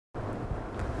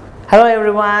Hello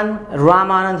everyone,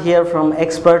 Raam here from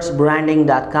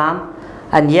expertsbranding.com.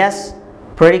 And yes,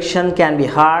 prediction can be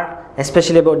hard,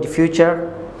 especially about the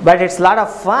future, but it's a lot of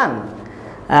fun.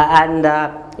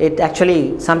 It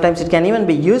actually sometimes it can even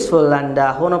be useful and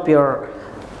hone up your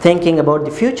thinking about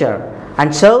the future.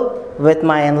 And so, with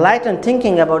my enlightened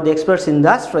thinking about the experts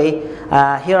industry,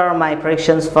 here are my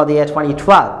predictions for the year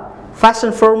 2012. First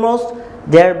and foremost,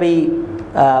 there will be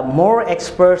more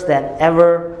experts than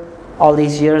ever. All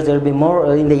these years, there will be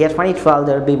more. In the year 2012,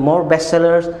 there will be more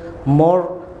bestsellers,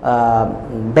 more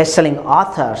best-selling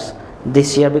authors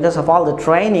this year because of all the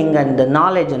training and the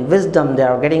knowledge and wisdom they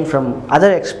are getting from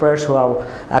other experts who have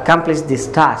accomplished this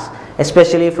task,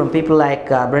 especially from people like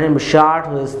Brendan Bouchard,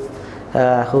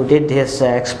 who did his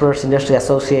Experts Industry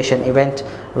Association event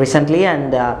recently,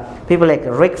 and people like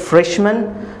Rick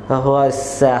Frischman,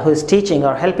 who is teaching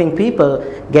or helping people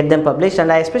get them published.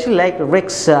 And I especially like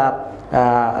Rick's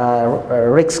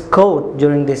quote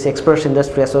during this Experts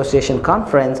Industry Association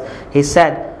conference. He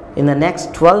said, in the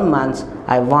next 12 months,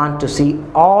 I want to see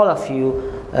all of you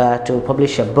to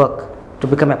publish a book, to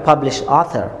become a published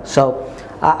author. So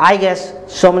I guess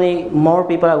so many more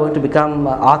people are going to become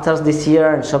authors this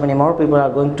year, and so many more people are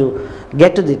going to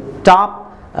get to the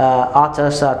top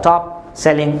authors, top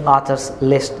selling authors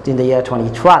list in the year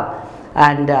 2012.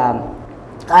 And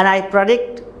I predict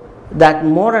that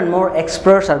more and more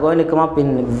experts are going to come up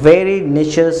in varied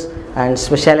niches and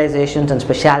specializations and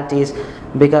specialties,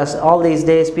 because all these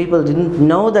days people didn't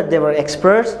know that they were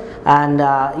experts, and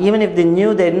even if they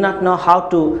knew, they did not know how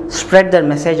to spread their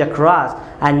message across.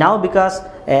 And now, because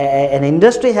an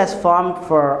industry has formed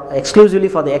exclusively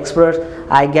for the experts,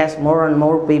 I guess more and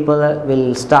more people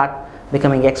will start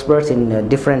becoming experts in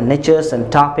different niches and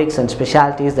topics and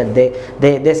specialties, that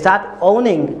they start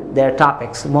owning their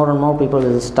topics. More and more people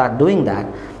will start doing that.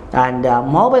 And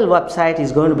mobile website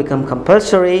is going to become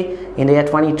compulsory in the year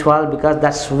 2012, because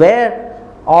that's where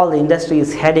all the industry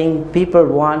is heading. People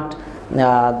want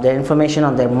their information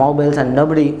on their mobiles, and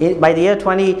nobody, by the year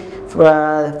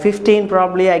 2015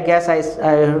 probably, I guess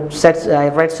I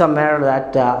read somewhere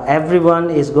that everyone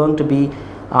is going to be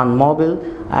on mobile,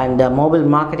 and mobile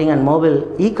marketing and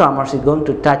mobile e-commerce is going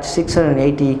to touch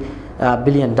 $680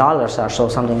 billion or so,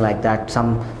 something like that.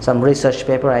 Some research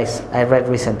paper I read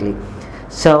recently.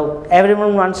 So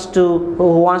everyone who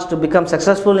wants to become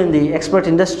successful in the expert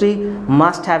industry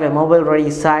must have a mobile ready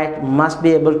site, must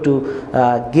be able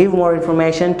to give more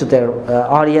information to their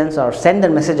audience, or send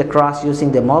their message across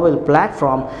using the mobile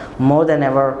platform more than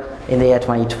ever in the year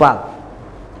 2012.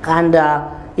 And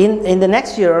in the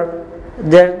next year,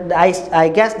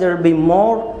 I guess there will be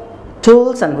more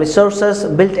tools and resources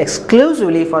built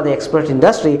exclusively for the expert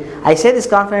industry. I say this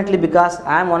confidently because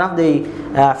I am one of the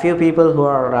few people who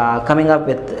are coming up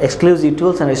with exclusive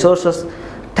tools and resources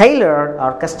tailored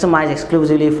or customized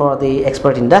exclusively for the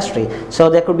expert industry. So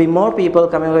there could be more people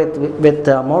coming with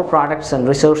more products and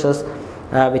resources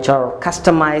which are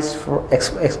customized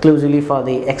exclusively for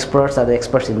the experts or the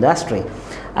experts industry.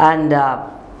 And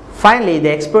finally, the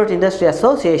Expert Industry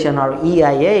Association, or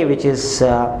EIA,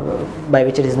 by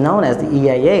which it is known as the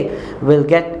EIA, will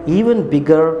get even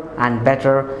bigger and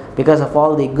better because of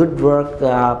all the good work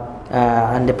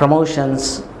and the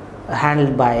promotions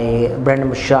handled by Brendan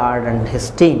Bouchard and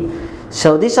his team.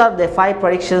 So these are the 5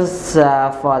 predictions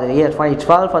for the year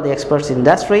 2012 for the experts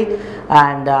industry,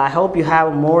 and I hope you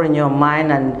have more in your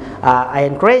mind, and I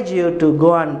encourage you to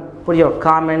go and put your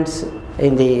comments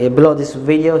below this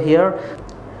video here.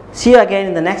 See you again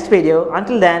in the next video.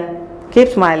 Until then, keep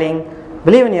smiling,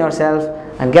 believe in yourself,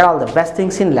 and get all the best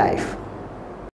things in life.